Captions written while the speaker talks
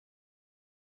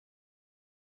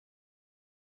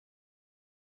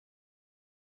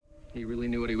He really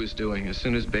knew what he was doing. As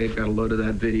soon as Babe got a load of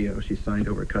that video, she signed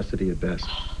over custody at best.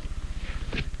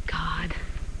 God.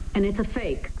 And it's a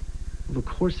fake. Well, of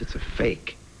course it's a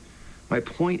fake. My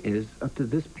point is, up to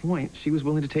this point, she was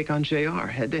willing to take on JR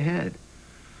head to head.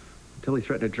 Until he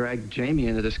threatened to drag Jamie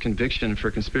into this conviction for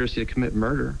conspiracy to commit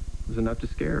murder. It was enough to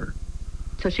scare her.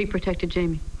 So she protected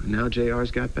Jamie. And now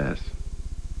JR's got Bess.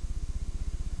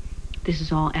 This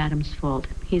is all Adam's fault.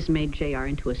 He's made JR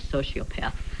into a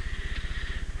sociopath.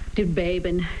 Did Babe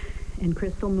and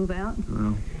Crystal move out?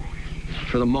 Well,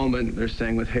 for the moment, they're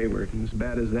staying with Hayward. And as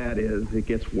bad as that is, it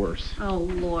gets worse. Oh,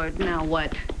 Lord, now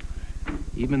what?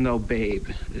 Even though Babe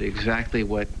did exactly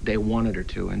what they wanted her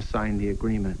to and signed the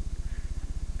agreement,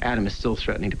 Adam is still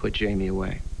threatening to put Jamie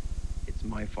away. It's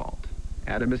my fault.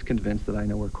 Adam is convinced that I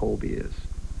know where Colby is.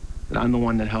 That I'm the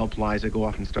one that helped Liza go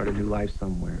off and start a new life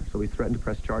somewhere. So he threatened to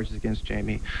press charges against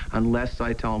Jamie unless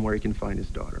I tell him where he can find his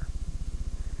daughter.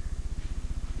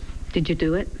 Did you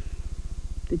do it?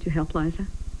 Did you help Liza?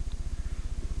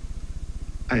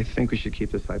 I think we should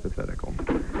keep this hypothetical.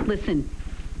 Listen,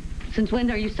 since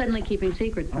when are you suddenly keeping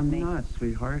secrets from me? I'm not,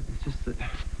 sweetheart. It's just that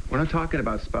we're not talking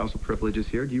about spousal privileges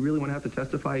here. Do you really want to have to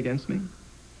testify against me?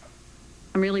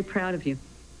 I'm really proud of you,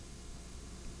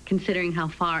 considering how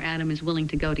far Adam is willing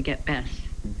to go to get Bess.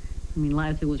 I mean,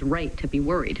 Liza was right to be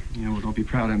worried. Yeah, well, don't be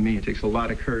proud of me. It takes a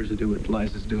lot of courage to do what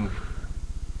Liza's doing.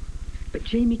 But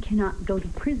Jamie cannot go to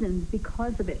prison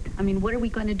because of it. I mean, what are we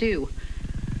going to do?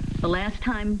 The last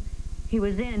time he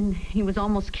was in, he was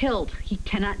almost killed. He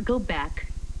cannot go back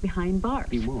behind bars.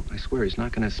 He won't. I swear he's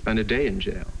not going to spend a day in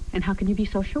jail. And how can you be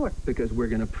so sure? Because we're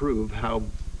going to prove how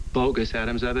bogus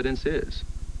Adam's evidence is.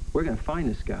 We're going to find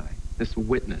this guy, this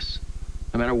witness,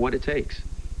 no matter what it takes.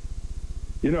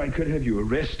 You know, I could have you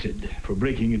arrested for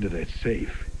breaking into that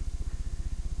safe.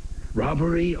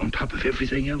 Robbery on top of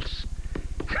everything else?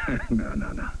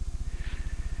 No.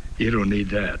 You don't need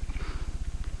that.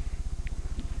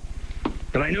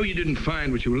 But I know you didn't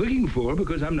find what you were looking for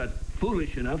because I'm not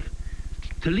foolish enough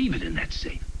to leave it in that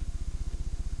safe.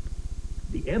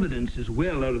 The evidence is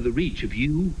well out of the reach of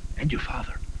you and your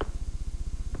father.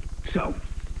 So,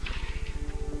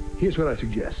 here's what I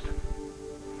suggest.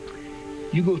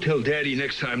 You go tell Daddy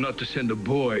next time not to send a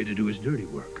boy to do his dirty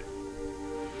work.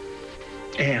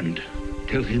 And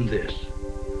tell him this.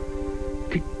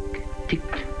 Tick, tick,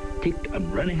 tick,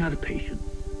 I'm running out of patience.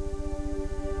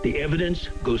 The evidence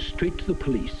goes straight to the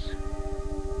police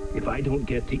if I don't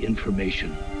get the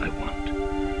information I want.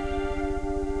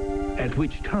 At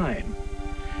which time,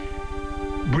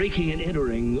 breaking and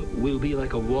entering will be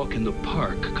like a walk in the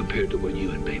park compared to what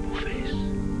you and Babe will face.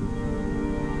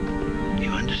 You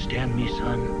understand me,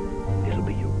 son? It'll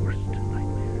be your worst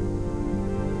nightmare.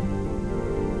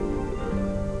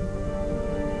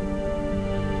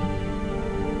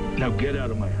 Now get out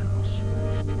of my house.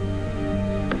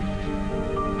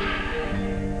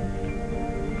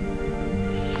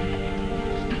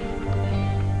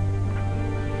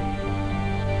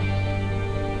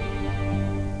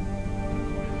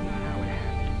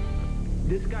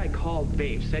 This guy called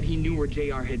Babe, said he knew where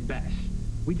JR hid Bess.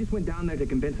 We just went down there to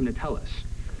convince him to tell us.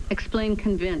 Explain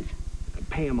convince.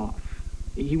 Pay him off.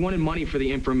 He wanted money for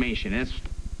the information. That's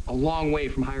a long way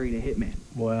from hiring a hitman.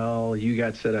 Well, you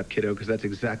got set up, kiddo, because that's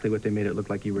exactly what they made it look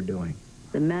like you were doing.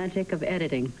 The magic of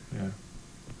editing. Yeah.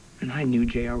 And I knew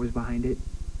JR was behind it.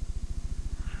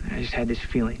 I just had this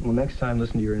feeling. Well, next time,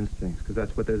 listen to your instincts, because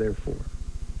that's what they're there for.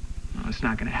 Oh, it's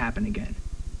not going to happen again.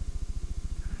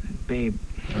 Babe,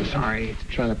 I'm sorry.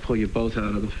 Trying to pull you both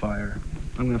out of the fire.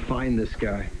 I'm going to find this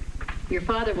guy. Your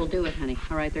father will do it, honey.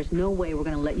 All right, there's no way we're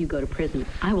going to let you go to prison.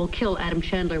 I will kill Adam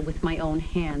Chandler with my own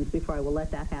hands before I will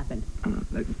let that happen.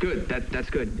 Good. That's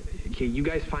good. Okay, you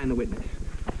guys find the witness.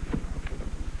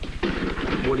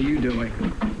 What are you doing?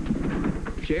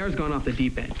 JR's gone off the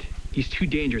deep end. He's too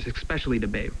dangerous, especially to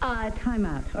Babe. Time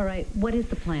out. All right, what is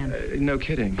the plan? No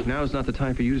kidding. Now is not the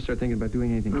time for you to start thinking about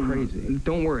doing anything crazy.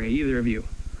 Don't worry, either of you.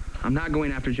 I'm not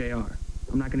going after JR.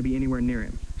 I'm not going to be anywhere near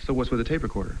him. So what's with the tape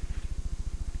recorder?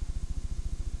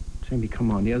 Jamie, come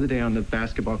on. The other day on the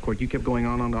basketball court, you kept going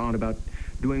on and on about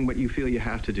doing what you feel you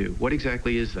have to do. What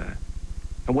exactly is that?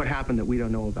 And what happened that we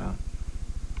don't know about?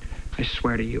 I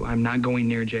swear to you, I'm not going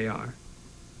near JR.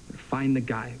 Find the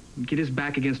guy, get his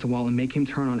back against the wall, and make him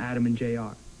turn on Adam and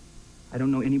JR. I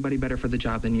don't know anybody better for the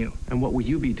job than you. And what will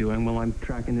you be doing while I'm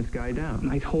tracking this guy down?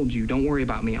 I told you, don't worry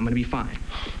about me. I'm going to be fine.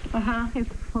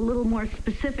 If a little more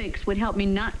specifics would help me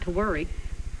not to worry.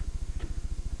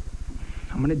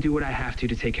 I'm going to do what I have to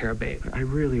take care of Babe. I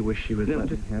really wish you would let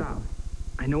just me stop.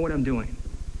 I know what I'm doing.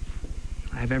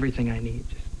 I have everything I need.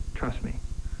 Just trust me.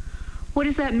 What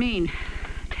does that mean,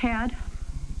 Tad?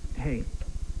 Hey,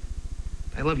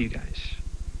 I love you guys.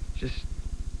 Just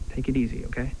take it easy,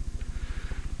 okay?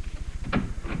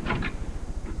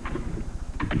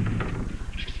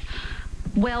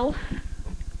 Well,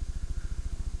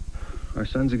 Our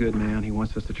son's a good man. He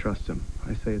wants us to trust him.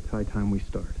 I say it's high time we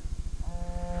start.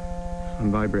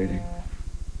 I'm vibrating.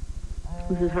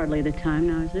 this is hardly the time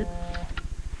now, is it?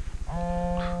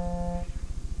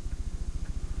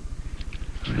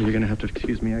 You're gonna have to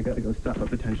excuse me. I gotta go stop a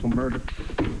potential murder.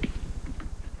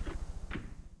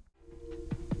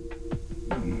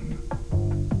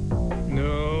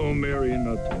 No, Mary,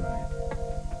 not tonight.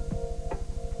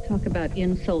 Talk about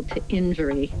insult to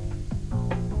injury.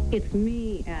 It's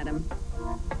me, Adam.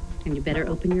 And you better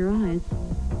open your eyes.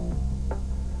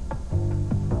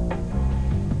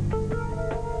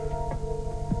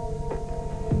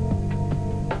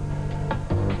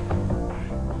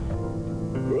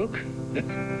 Brooke?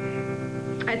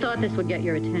 I thought this would get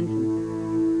your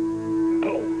attention.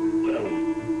 Oh,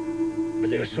 well, but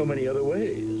there are so many other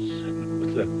ways.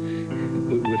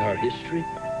 With our history,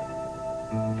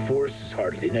 force is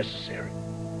hardly necessary.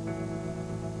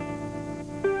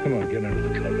 Come on, get under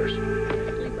the covers.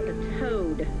 Sleep with a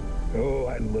toad. Oh,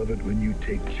 I love it when you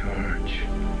take charge.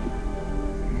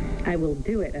 I will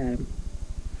do it, Adam.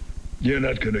 You're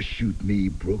not gonna shoot me,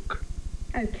 Brooke.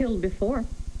 I've killed before.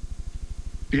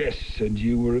 Yes, and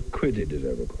you were acquitted, as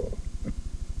I recall.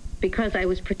 Because I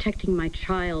was protecting my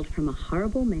child from a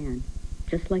horrible man,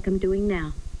 just like I'm doing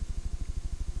now.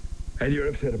 And you're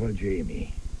upset about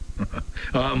Jamie.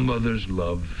 Our mother's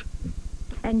love.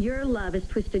 And your love has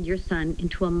twisted your son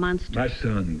into a monster. My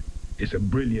son is a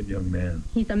brilliant young man.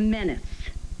 He's a menace.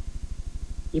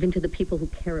 Even to the people who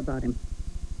care about him.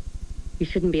 You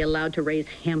shouldn't be allowed to raise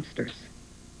hamsters.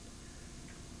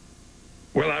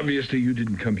 Well, obviously you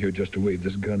didn't come here just to wave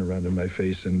this gun around in my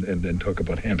face and talk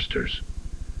about hamsters.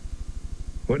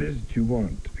 What is it you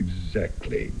want,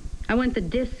 exactly? I want the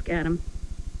disc, Adam.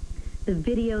 The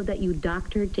video that you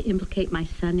doctored to implicate my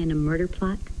son in a murder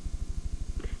plot.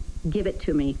 Give it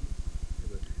to me.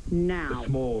 Now. A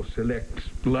small, select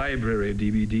library of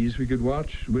DVDs we could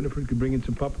watch. Winifred could bring in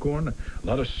some popcorn, a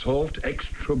lot of salt,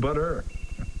 extra butter.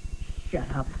 Shut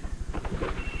up.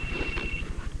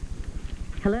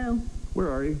 Hello? Where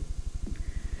are you?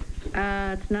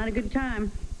 It's not a good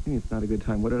time. It's not a good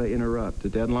time. What did I interrupt? A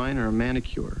deadline or a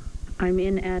manicure? I'm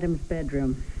in Adam's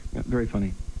bedroom. Yeah, very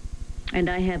funny. And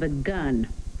I have a gun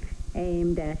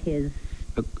aimed at his...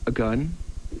 A gun?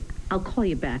 I'll call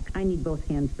you back. I need both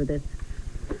hands for this.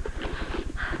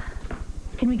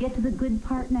 Can we get to the good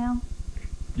part now?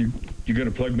 You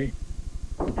gonna plug me?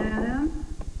 Adam,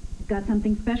 got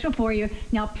something special for you.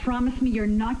 Now promise me you're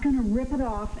not going to rip it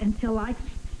off until I...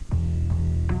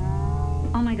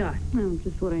 Oh, my God. Oh,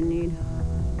 just what I need.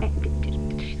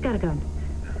 She's got a gun.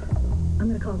 I'm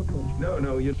going to call the police.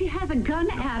 No, you... She has a gun,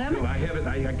 Adam. No, I have it.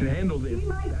 I can handle this. She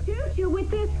might shoot you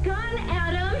with this gun,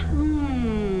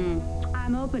 Adam.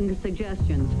 I'm open to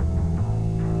suggestions.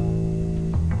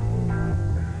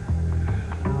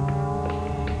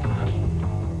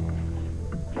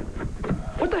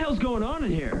 What the hell's going on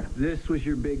in here? This was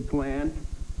your big plan?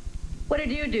 What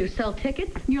did you do, sell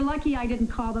tickets? You're lucky I didn't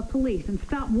call the police, and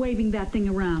stop waving that thing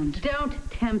around. Don't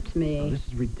tempt me. This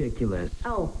is ridiculous.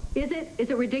 Oh, is it? Is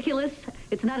it ridiculous?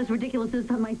 It's not as ridiculous as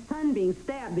my son being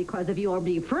stabbed because of you or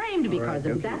being framed because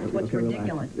of that's what's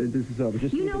ridiculous. This is over.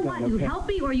 Just You know what? You help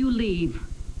me or you leave.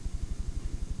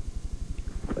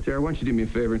 Jerry, why don't you do me a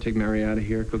favor and take Mary out of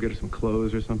here? Go get her some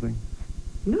clothes or something.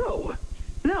 No,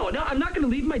 I'm not going to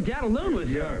leave my dad alone with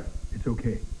Yeah, her. it's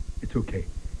okay. It's okay.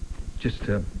 Just,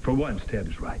 for once, Ted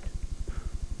is right.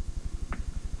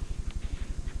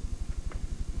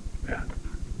 Yeah.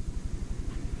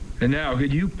 And now,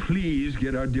 could you please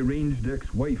get our deranged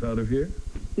ex-wife out of here?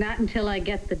 Not until I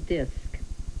get the disc.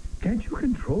 Can't you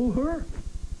control her?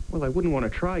 Well, I wouldn't want to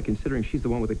try, considering she's the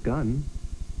one with a gun.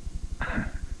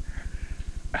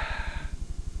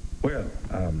 Well,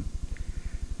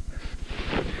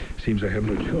 seems I have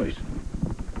no choice.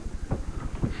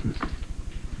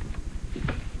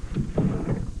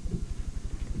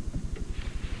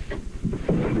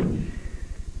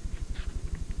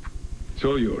 It's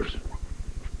all yours.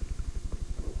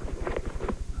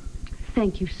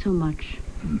 Thank you so much.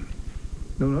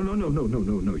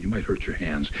 No. You might hurt your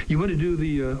hands. You want to do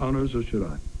the honors, or should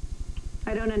I?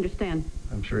 I don't understand.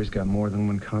 I'm sure he's got more than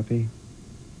one copy.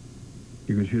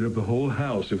 You can shoot up the whole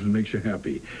house if it makes you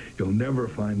happy. You'll never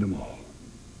find them all.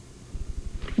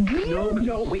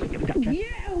 No, wait.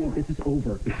 This is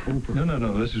over. It's over.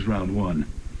 No. This is round one.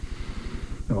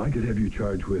 No, I could have you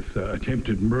charged with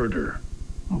attempted murder.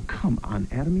 Oh, come on,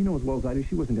 Adam. You know as well as I do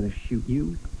she wasn't going to shoot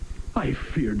you. I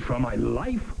feared for my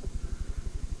life.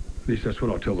 At least that's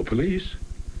what I'll tell the police.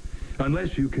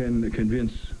 Unless you can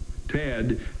convince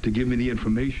Tad to give me the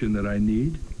information that I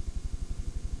need.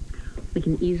 We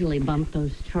can easily bump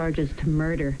those charges to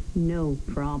murder. No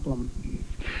problem.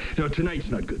 No, tonight's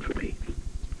not good for me.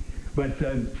 But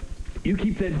you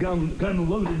keep that gun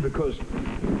loaded, because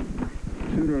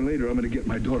sooner or later I'm going to get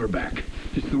my daughter back.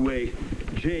 Just the way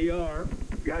JR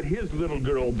got his little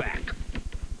girl back.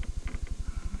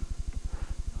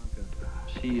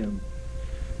 She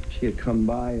had come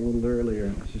by a little earlier.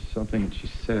 It was just something that she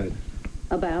said.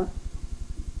 About?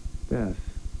 Beth.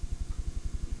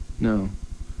 No.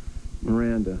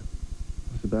 Miranda.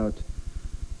 It was about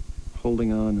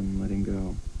holding on and letting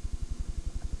go.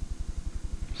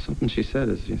 Something she said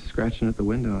is scratching at the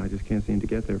window. I just can't seem to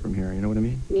get there from here. You know what I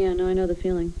mean? Yeah, no, I know the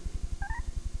feeling.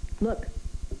 Look.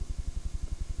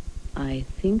 I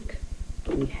think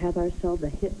we have ourselves a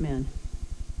hitman.